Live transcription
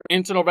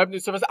Internal Revenue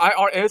Service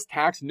IRS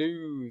tax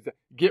news.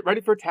 Get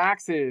ready for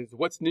taxes.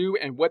 What's new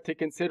and what to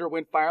consider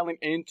when filing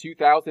in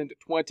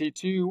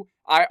 2022.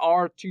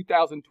 IR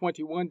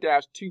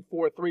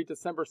 2021-243,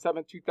 December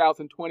 7,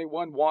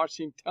 2021,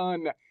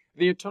 Washington.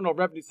 The Internal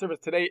Revenue Service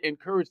today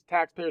encouraged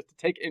taxpayers to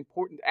take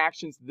important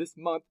actions this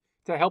month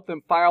to help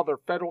them file their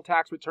federal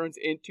tax returns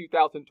in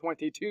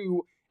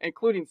 2022,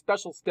 including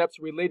special steps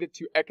related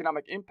to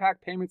economic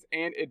impact payments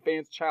and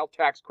advanced child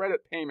tax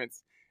credit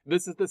payments.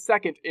 This is the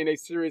second in a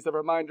series of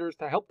reminders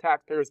to help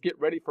taxpayers get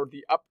ready for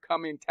the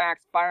upcoming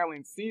tax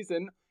filing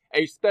season.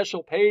 A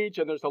special page,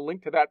 and there's a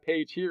link to that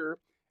page here,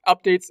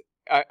 updates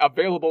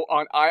available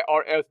on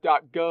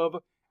irs.gov,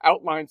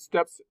 outlines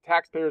steps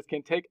taxpayers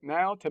can take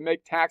now to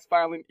make tax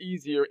filing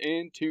easier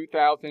in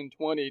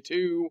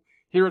 2022.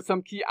 Here are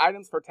some key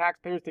items for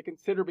taxpayers to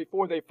consider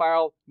before they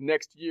file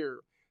next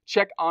year.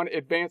 Check on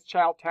advanced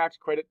child tax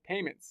credit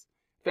payments.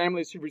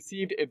 Families who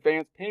received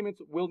advanced payments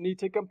will need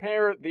to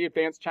compare the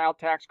advanced child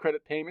tax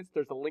credit payments,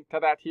 there's a link to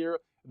that here,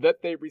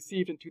 that they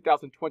received in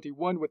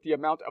 2021 with the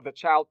amount of the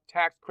child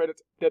tax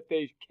credits that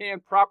they can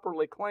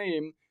properly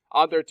claim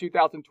on their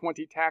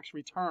 2020 tax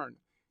return.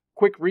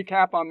 Quick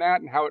recap on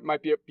that and how it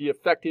might be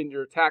affecting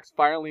your tax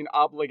filing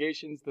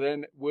obligations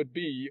then would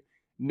be,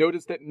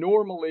 notice that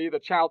normally the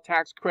child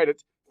tax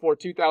credit for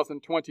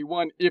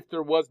 2021, if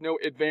there was no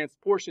advanced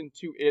portion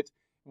to it,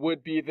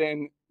 would be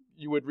then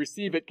you would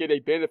receive it, get a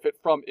benefit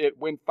from it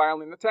when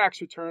filing the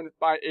tax return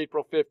by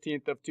April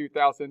 15th of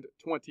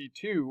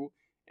 2022,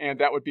 and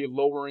that would be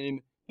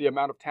lowering the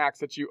amount of tax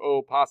that you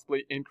owe,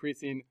 possibly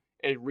increasing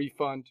a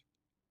refund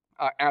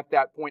at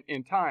that point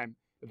in time.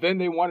 Then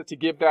they wanted to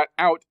give that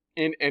out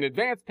in an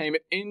advance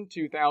payment in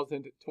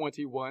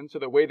 2021, so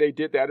the way they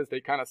did that is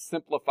they kind of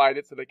simplified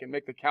it so they can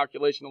make the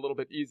calculation a little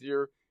bit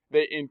easier.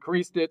 They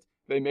increased it,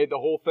 they made the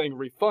whole thing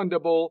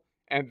refundable,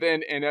 and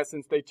then, in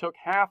essence, they took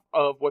half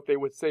of what they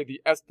would say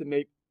the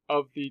estimate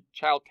of the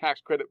child tax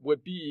credit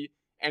would be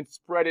and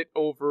spread it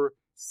over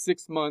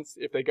 6 months.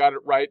 If they got it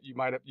right, you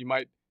might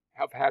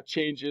have had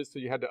changes, so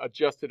you had to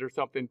adjust it or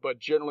something. But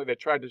generally, they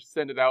tried to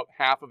send it out,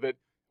 half of it,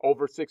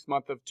 over 6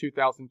 months of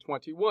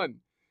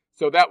 2021.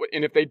 So that would,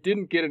 and if they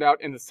didn't get it out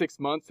in the 6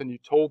 months and you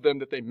told them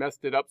that they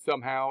messed it up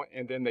somehow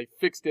and then they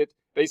fixed it,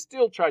 they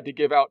still tried to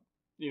give out,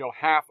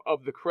 half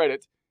of the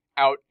credit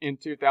out in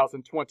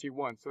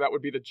 2021. So that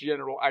would be the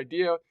general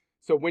idea.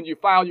 So when you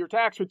file your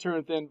tax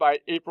return then by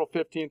April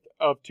 15th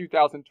of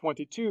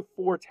 2022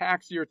 for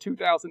tax year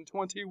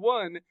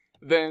 2021,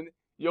 then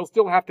you'll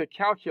still have to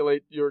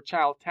calculate your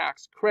child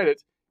tax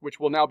credit, which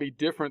will now be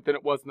different than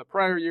it was in the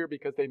prior year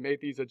because they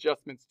made these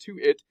adjustments to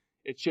it.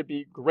 It should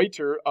be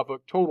greater of a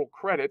total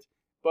credit,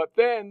 but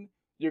then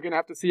you're going to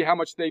have to see how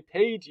much they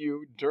paid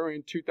you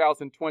during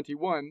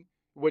 2021,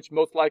 which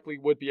most likely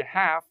would be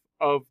half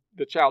of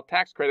the child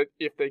tax credit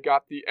if they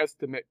got the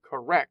estimate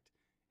correct.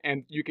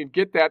 And you can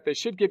get that. They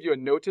should give you a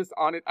notice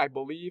on it, I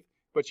believe,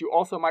 but you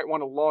also might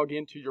want to log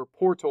into your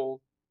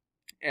portal,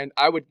 and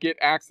I would get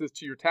access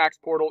to your tax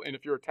portal. And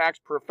if you're a tax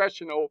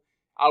professional,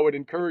 I would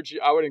encourage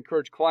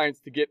clients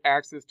to get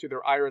access to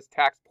their IRS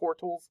tax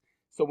portals.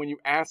 So when you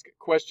ask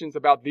questions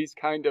about these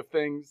kind of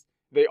things,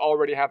 they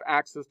already have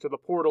access to the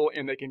portal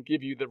and they can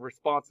give you the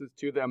responses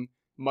to them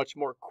much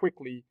more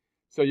quickly.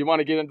 So you want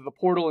to get into the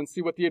portal and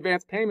see what the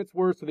advance payments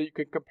were so that you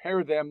can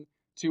compare them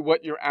to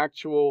what your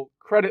actual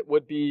credit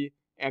would be.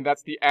 And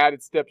that's the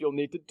added step you'll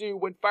need to do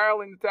when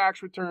filing the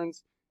tax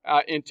returns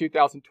in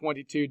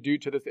 2022 due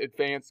to this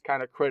advanced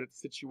kind of credit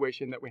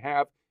situation that we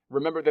have.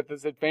 Remember that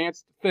this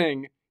advanced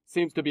thing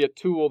seems to be a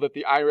tool that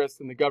the IRS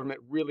and the government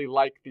really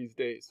like these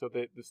days. So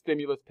the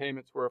stimulus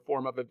payments were a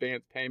form of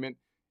advance payment,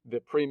 the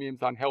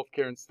premiums on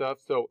healthcare and stuff.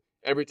 So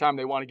every time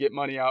they want to get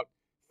money out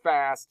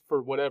fast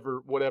for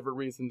whatever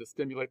reason to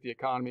stimulate the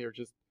economy or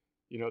just,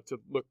 to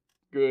look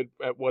good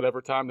at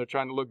whatever time they're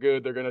trying to look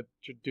good, they're going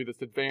to do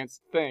this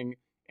advanced thing.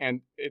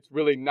 And it's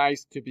really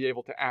nice to be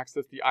able to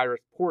access the IRS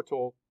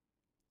portal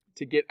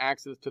to get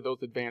access to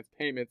those advanced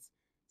payments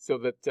so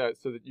that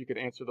you can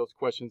answer those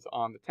questions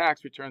on the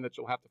tax return that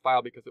you'll have to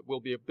file, because it will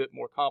be a bit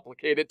more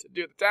complicated to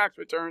do the tax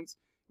returns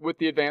with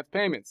the advanced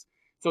payments.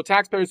 So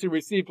taxpayers who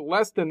received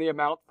less than the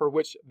amount for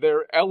which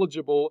they're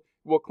eligible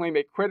will claim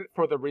a credit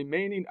for the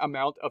remaining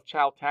amount of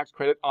child tax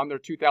credit on their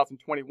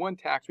 2021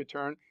 tax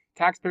return.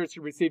 Taxpayers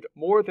who received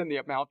more than the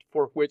amount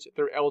for which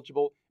they're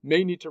eligible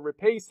may need to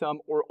repay some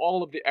or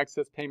all of the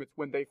excess payments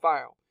when they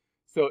file.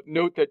 So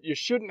note that you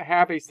shouldn't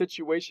have a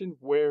situation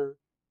where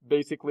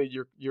basically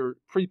your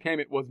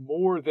prepayment was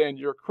more than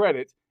your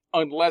credit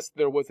unless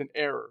there was an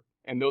error.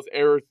 And those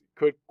errors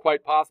could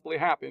quite possibly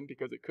happen,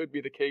 because it could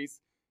be the case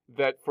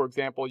that, for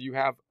example, you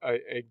have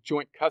a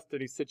joint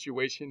custody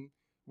situation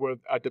where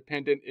a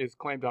dependent is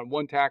claimed on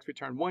one tax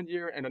return one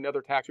year and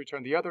another tax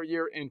return the other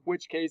year, in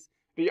which case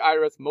the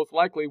IRS most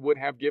likely would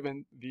have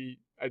given the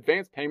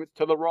advance payments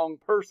to the wrong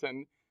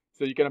person.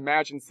 So you can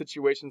imagine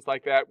situations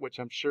like that, which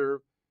I'm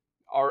sure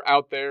are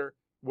out there.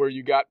 where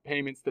you got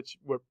payments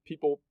where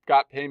people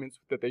got payments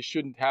that they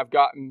shouldn't have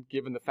gotten,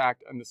 given the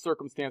fact and the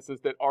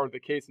circumstances that are the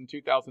case in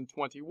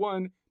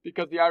 2021,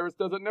 because the IRS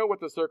doesn't know what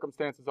the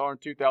circumstances are in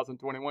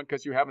 2021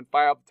 because you haven't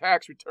filed the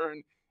tax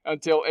return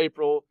until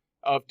April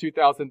of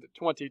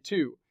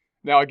 2022.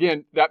 Now,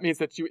 again, that means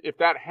that if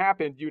that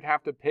happened, you'd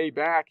have to pay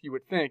back. You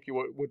would think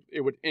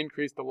it would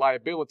increase the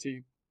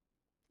liability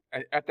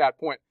at that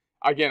point.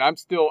 Again,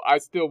 I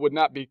still would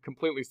not be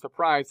completely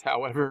surprised,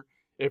 however,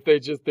 if they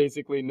just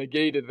basically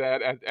negated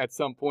that at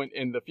some point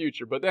in the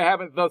future. But they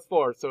haven't thus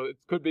far, so it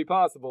could be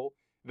possible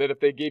that if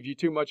they gave you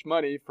too much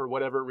money for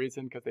whatever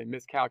reason because they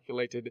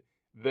miscalculated,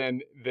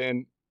 then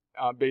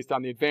based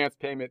on the advance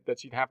payment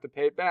that you'd have to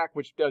pay it back,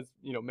 which does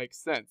make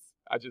sense.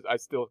 I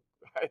still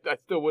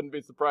wouldn't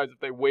be surprised if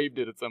they waived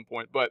it at some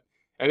point. But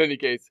in any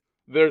case,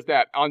 there's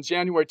that. On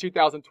January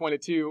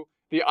 2022,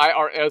 the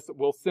IRS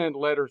will send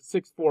letter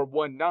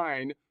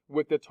 6419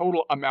 with the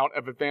total amount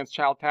of advanced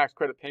child tax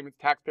credit payments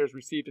taxpayers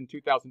received in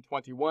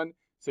 2021.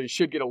 So you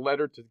should get a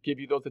letter to give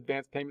you those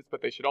advance payments,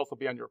 but they should also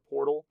be on your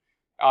portal.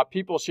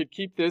 People should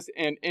keep this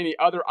and any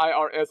other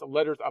IRS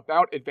letters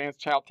about advanced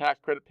child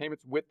tax credit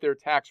payments with their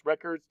tax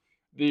records.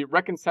 The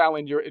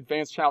reconciling your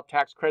advanced child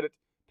tax credit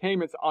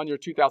payments on your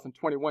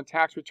 2021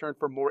 tax return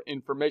for more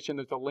information.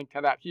 There's a link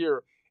to that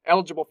here.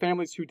 Eligible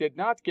families who did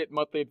not get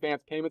monthly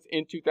advance payments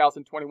in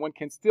 2021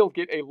 can still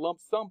get a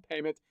lump sum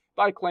payment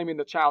by claiming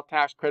the child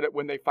tax credit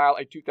when they file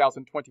a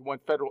 2021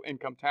 federal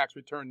income tax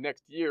return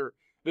next year.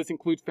 This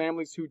includes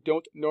families who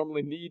don't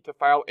normally need to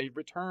file a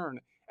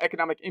return,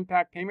 economic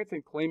impact payments,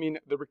 and claiming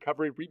the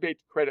recovery rebate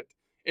credit.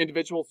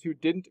 Individuals who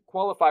didn't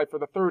qualify for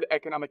the third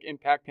economic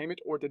impact payment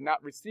or did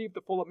not receive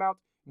the full amount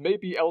may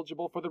be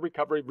eligible for the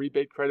recovery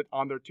rebate credit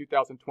on their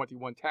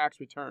 2021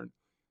 tax return.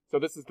 So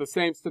this is the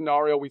same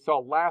scenario we saw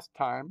last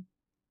time.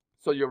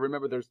 So you'll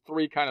remember there's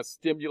three kind of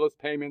stimulus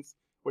payments,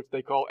 which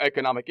they call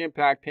economic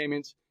impact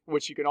payments,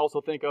 which you can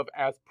also think of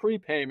as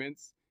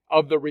prepayments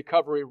of the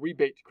recovery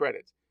rebate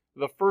credit.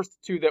 The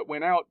first two that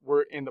went out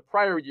were in the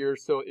prior year,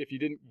 so if you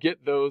didn't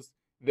get those,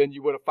 then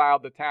you would have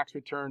filed the tax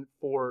return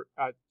for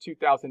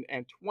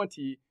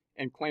 2020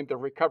 and claimed the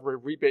recovery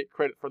rebate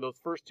credit for those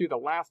first two. The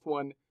last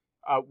one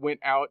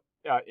went out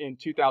in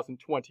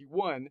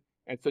 2021,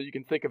 and so you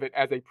can think of it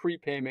as a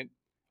prepayment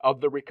of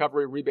the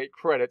recovery rebate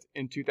credit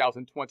in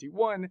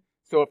 2021.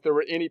 So if there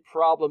were any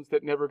problems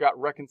that never got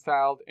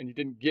reconciled and you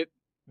didn't get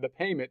the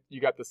payment, you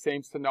got the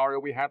same scenario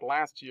we had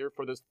last year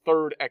for this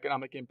third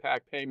economic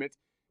impact payment,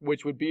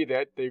 which would be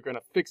that they're going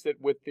to fix it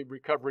with the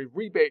recovery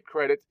rebate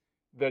credit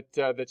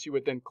that you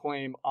would then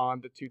claim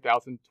on the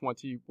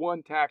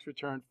 2021 tax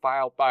return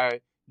filed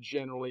by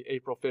generally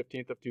April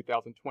 15th of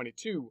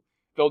 2022.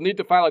 They'll need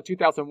to file a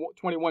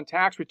 2021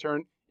 tax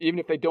return even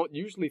if they don't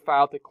usually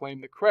file to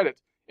claim the credit.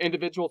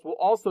 Individuals will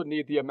also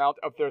need the amount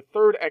of their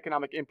third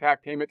economic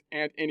impact payment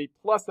and any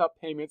plus-up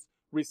payments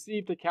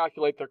received to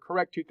calculate their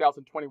correct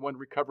 2021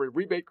 recovery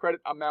rebate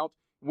credit amount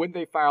when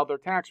they file their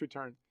tax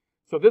return.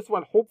 So this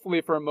one,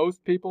 hopefully for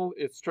most people,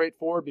 is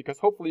straightforward because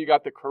hopefully you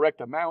got the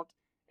correct amount,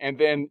 and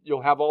then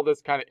you'll have all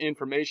this kind of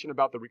information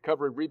about the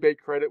recovery rebate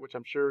credit, which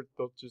I'm sure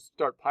they'll just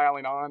start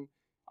piling on,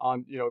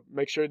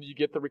 make sure that you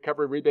get the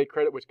recovery rebate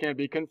credit, which can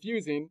be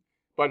confusing,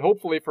 but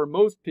hopefully for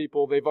most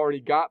people, they've already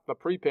got the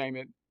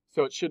prepayment,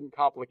 so it shouldn't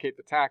complicate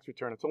the tax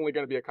return. It's only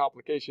going to be a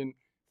complication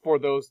for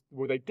those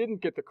where they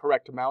didn't get the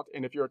correct amount.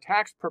 And if you're a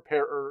tax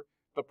preparer,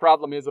 the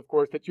problem is, of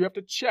course, that you have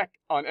to check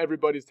on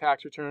everybody's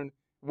tax return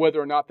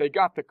whether or not they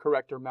got the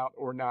correct amount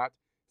or not.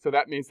 So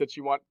that means that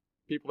you want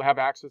people to have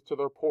access to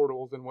their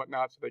portals and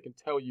whatnot so they can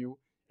tell you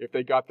if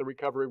they got the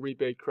recovery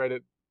rebate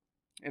credit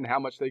and how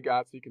much they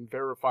got, so you can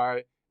verify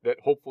that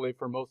hopefully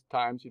for most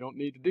times you don't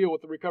need to deal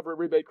with the recovery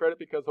rebate credit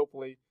because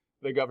hopefully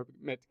the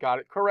government got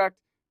it correct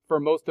for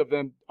most of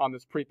them on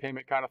this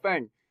prepayment kind of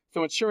thing.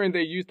 So ensuring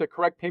they use the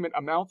correct payment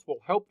amounts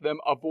will help them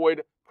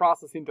avoid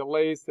processing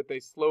delays that they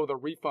slow the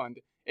refund.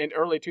 In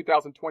early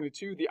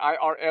 2022, the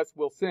IRS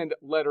will send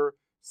letter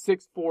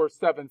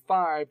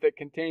 6475 that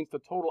contains the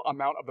total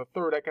amount of the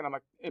third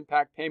economic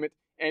impact payment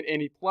and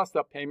any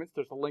plus-up payments.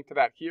 There's a link to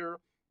that here.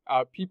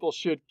 People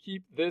should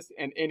keep this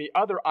and any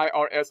other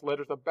IRS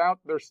letters about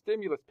their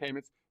stimulus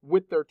payments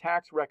with their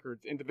tax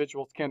records.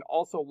 Individuals can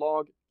also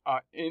log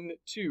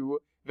into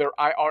their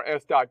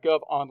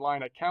irs.gov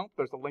online account.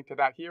 There's a link to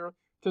that here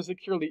to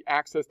securely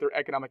access their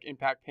economic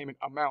impact payment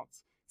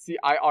amounts. See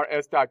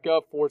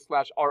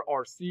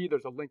irs.gov/RRC.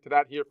 There's a link to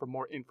that here for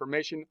more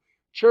information.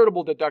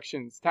 Charitable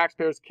deductions.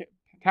 Taxpayers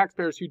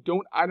who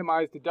don't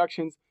itemize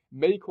deductions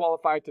may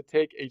qualify to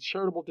take a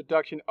charitable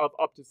deduction of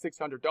up to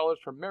 $600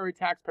 for married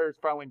taxpayers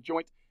filing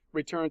joint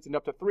returns and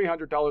up to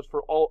 $300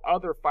 for all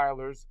other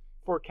filers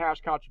for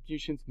cash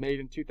contributions made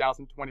in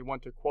 2021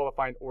 to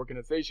qualifying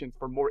organizations.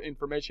 For more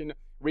information,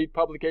 read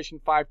Publication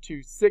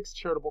 526,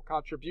 Charitable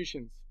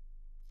Contributions.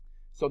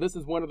 So this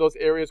is one of those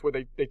areas where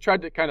they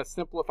tried to kind of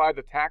simplify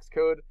the tax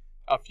code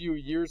a few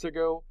years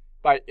ago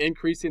by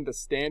increasing the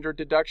standard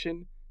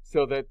deduction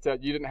so that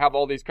you didn't have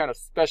all these kind of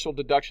special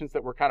deductions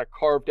that were kind of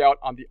carved out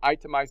on the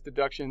itemized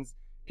deductions.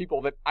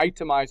 people that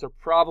itemize are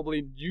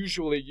probably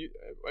usually,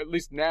 at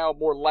least now,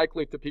 more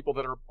likely to people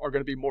that are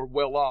going to be more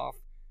well off,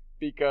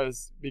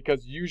 because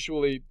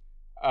usually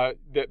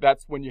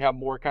that's when you have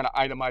more kind of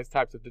itemized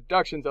types of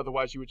deductions.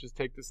 Otherwise, you would just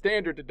take the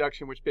standard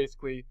deduction, which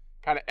basically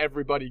kind of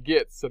everybody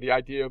gets. So the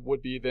idea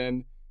would be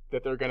then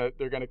that they're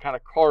gonna kind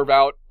of carve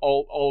out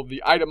all of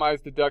the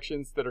itemized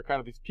deductions that are kind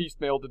of these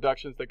piecemeal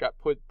deductions that got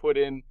put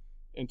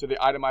into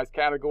the itemized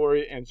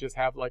category, and just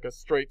have like a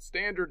straight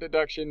standard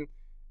deduction.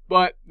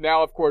 But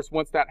now, of course,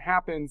 once that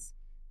happens,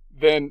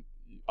 then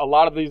a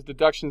lot of these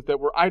deductions that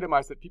were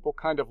itemized that people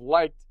kind of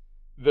liked,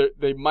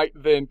 they might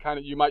then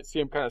you might see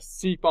them kind of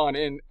seep on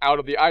in out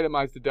of the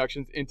itemized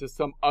deductions into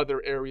some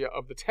other area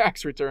of the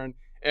tax return.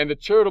 And the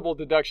charitable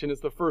deduction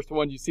is the first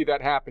one you see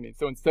that happening.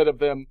 So instead of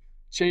them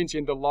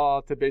changing the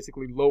law to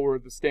basically lower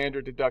the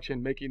standard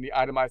deduction, making the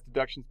itemized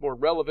deductions more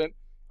relevant,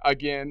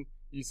 again,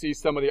 you see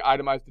some of the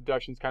itemized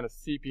deductions kind of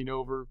seeping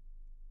over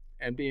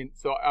and being.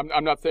 So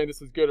I'm not saying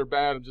this is good or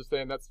bad. I'm just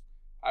saying that's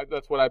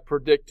what I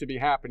predict to be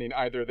happening.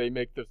 Either they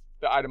make the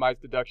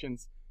itemized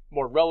deductions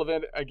more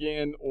relevant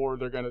again, or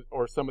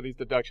some of these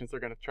deductions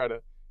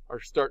are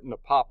starting to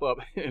pop up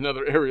in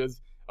other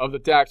areas of the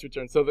tax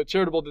return. So the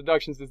charitable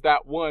deductions is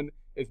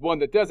one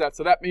that does that.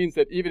 So that means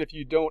that even if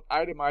you don't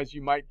itemize,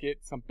 you might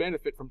get some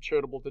benefit from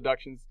charitable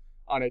deductions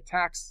on a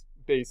tax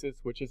basis,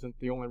 which isn't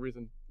the only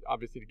reason,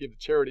 obviously, to give to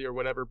charity or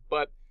whatever.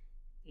 But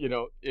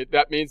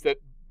that means that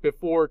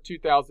before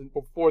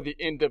the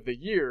end of the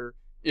year,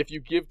 if you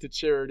give to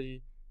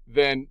charity,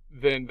 then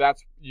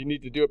you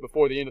need to do it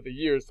before the end of the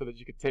year so that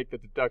you could take the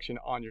deduction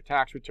on your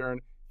tax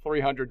return.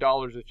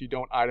 $300 if you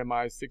don't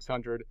itemize,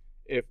 $600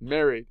 if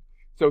married.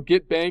 So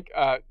get banked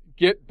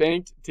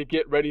to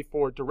get ready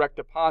for direct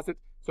deposit.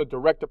 So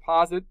direct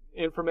deposit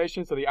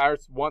information. So the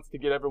IRS wants to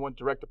get everyone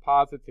direct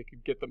deposits. It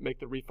could make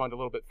the refund a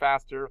little bit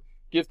faster.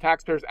 Gives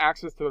taxpayers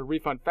access to the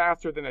refund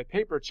faster than a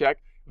paper check.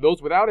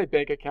 Those without a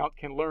bank account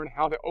can learn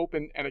how to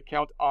open an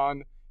account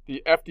on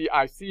the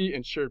FDIC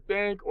insured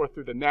bank or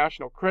through the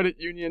National Credit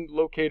Union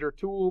locator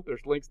tool.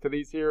 There's links to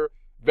these here.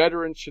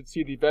 Veterans should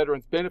see the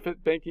Veterans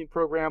Benefit Banking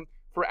Program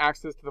for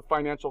access to the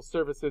financial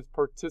services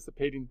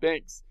participating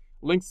banks.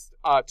 Links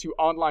to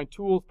online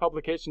tools,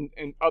 publications,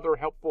 and other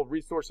helpful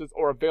resources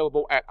are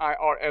available at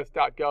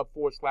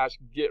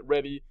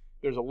irs.gov/getready.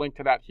 There's a link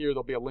to that here.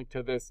 There'll be a link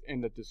to this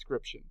in the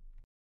description.